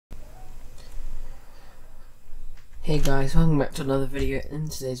Hey guys, welcome back to another video. In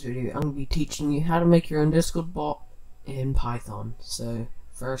today's video, I'm going to be teaching you how to make your own Discord bot in Python. So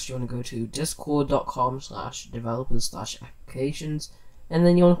first you want to go to discord.com/developers/applications, and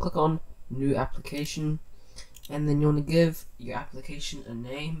then you want to click on new application, and then you want to give your application a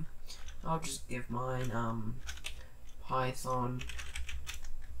name. I'll just give mine Python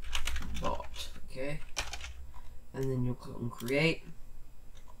bot, okay? And then you'll click on create,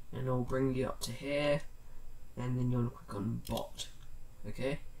 and it'll bring you up to here. And then you want to click on bot,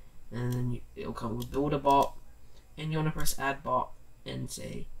 okay? And then it'll come with build a bot, and you want to press add bot and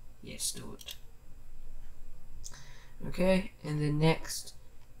say yes to it, okay? And then next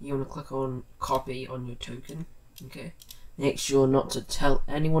you want to click on copy on your token, okay? Make sure not to tell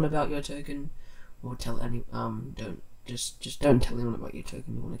anyone about your token, or tell any don't don't tell anyone about your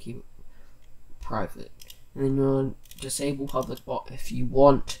token. You want to keep it private. And then you want to disable public bot if you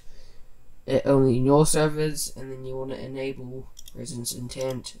want it only in your servers, and then you want to enable residence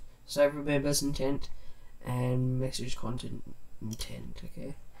intent, server members intent, and message content intent,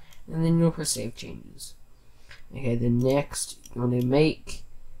 okay? And then you'll press save changes. Okay, then next you want to make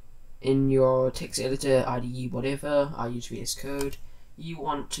in your text editor, IDE, whatever, I use VS Code, you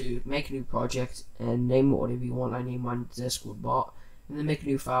want to make a new project and name it whatever you want. I name mine Discord bot, and then make a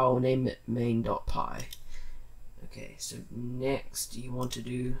new file, name it main.py. Okay, so next you want to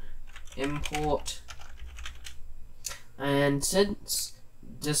do import, and since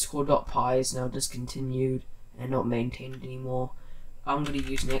discord.py is now discontinued and not maintained anymore, I'm going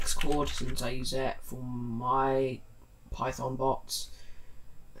to use Nextcord since I use that for my Python bots.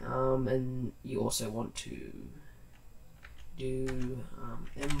 And you also want to do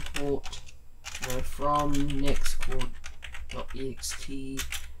import from nextcord.ext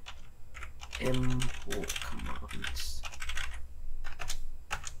import commands.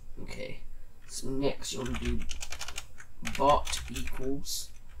 Okay, so next you want to do bot equals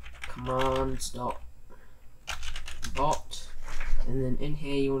commands.bot, and then in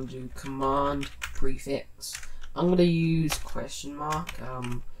here you want to do command prefix. I'm going to use question mark.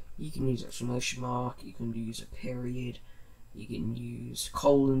 You can use exclamation mark, you can use a period, you can use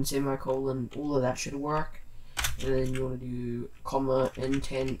colon, semicolon, all of that should work. And then you want to do comma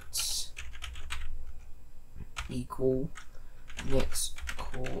intents equal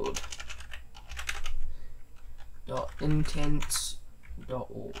nextcord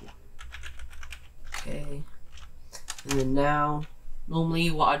 .intents.all. Okay, and then now,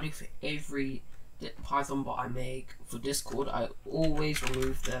 normally what I do for every Python bot I make for Discord, I always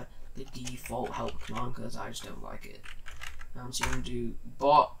remove the default help command because I just don't like it. So you want to do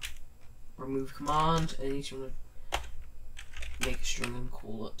bot remove command, and you want to make a string and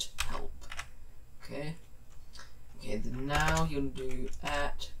call it help. Okay. Okay, then now you want to do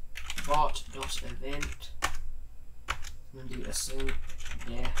at bot.event, and do async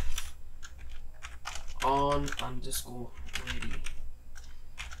def on underscore ready.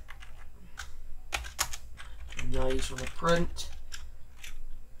 And now you just want to print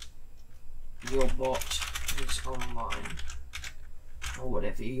your bot is online, or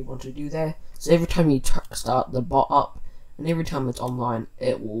whatever you want to do there. So every time you start the bot up, and every time it's online,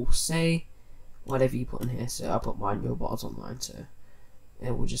 it will say whatever you put in here. So I put mine, your bot is online, so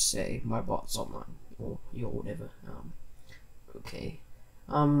it will just say my bot's online, or your whatever. Okay.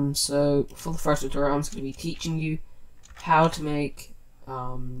 So for the first tutorial, I'm just going to be teaching you how to make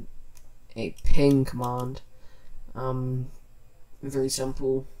a ping command. Very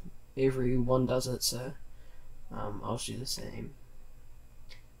simple. Everyone does it, so I'll do the same.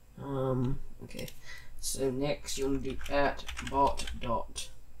 Okay. So next you want to do at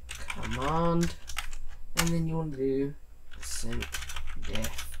bot.command, and then you want to do sync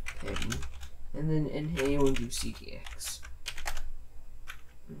def ping, and then in here you want to do ctx.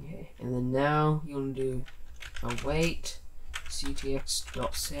 Okay, and then now you want to do await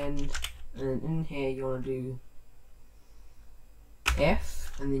ctx.send, and then in here you want to do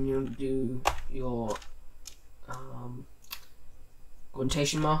f, and then you want to do your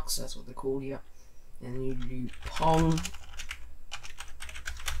quotation marks, that's what they're called, yeah. And then you do pong,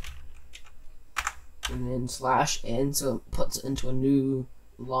 and then /n, so it puts it into a new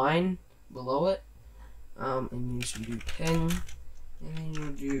line below it. And you just do ping, and then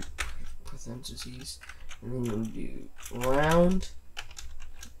you do parentheses, and then you do round,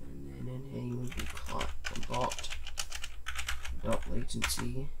 and then in here you do bot dot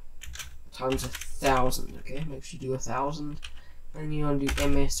latency times 1,000. Okay, make sure you do 1,000, and you want to do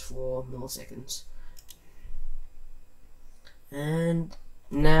ms for milliseconds. And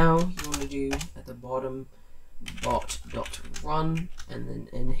now you want to do at the bottom bot.run, and then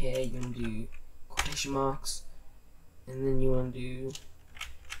in here you want to do quotation marks, and then you want to do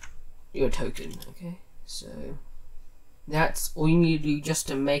your token. Okay, so that's all you need to do just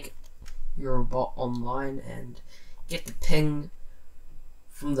to make your bot online and get the ping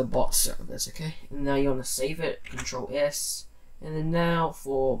from the bot servers. Okay, and now you want to save it, Control S, and then now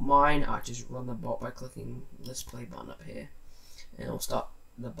for mine, I just run the bot by clicking this play button up here, and it'll start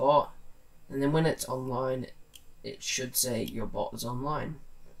the bot, and then when it's online, it should say your bot is online.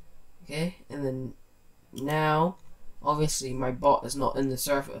 Okay, and then now, obviously my bot is not in the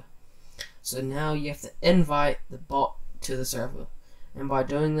server, so now you have to invite the bot to the server, and by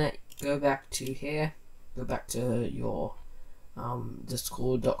doing that, go back to here, go back to your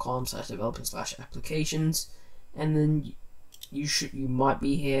discord.com/developer/applications, and then you might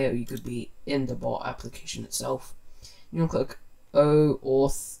be here, or you could be in the bot application itself. You want to click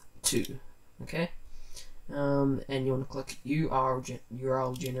OAuth2, okay, and you want to click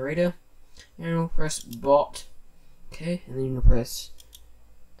URL generator, and you'll press bot, okay, and then you want to press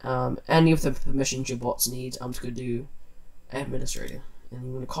any of the permissions your bots needs. I'm just going to do administrator, and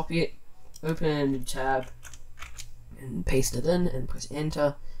you want to copy it, open a new tab, and paste it in, and press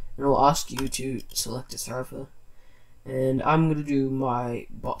enter, and it will ask you to select a server. And I'm going to do my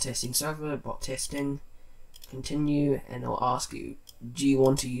bot testing server, bot testing, continue, and it'll ask you, do you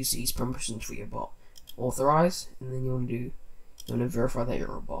want to use these permissions for your bot? Authorize, and then you want to verify that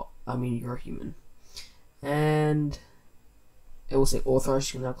you're a bot. You're a human. And it will say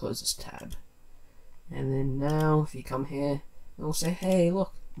authorize. You can now close this tab. And then now, if you come here, it will say, hey,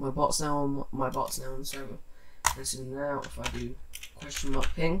 look, my bot's now on the server. And so now, if I do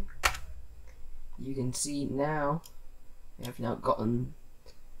 $ping, you can see now I've now gotten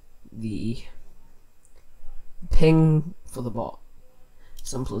the ping for the bot.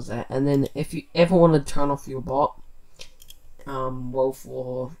 Simple as that. And then if you ever want to turn off your bot, well,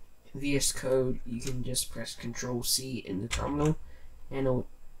 for VS Code, you can just press Control C in the terminal, and it'll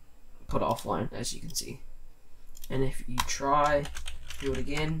put it offline, as you can see. And if you try do it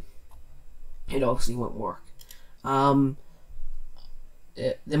again, it obviously won't work.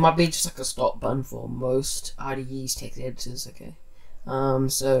 There might be just like a stop button for most IDEs, text editors. Okay.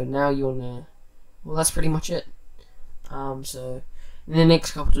 So now you wanna. Well, that's pretty much it. So in the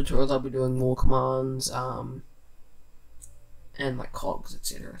next couple of tutorials, I'll be doing more commands, and like cogs,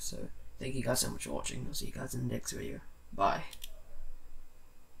 etc. So thank you guys so much for watching. I'll see you guys in the next video. Bye.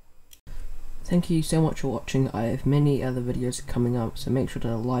 Thank you so much for watching. I have many other videos coming up, so make sure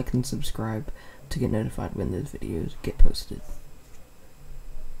to like and subscribe to get notified when those videos get posted.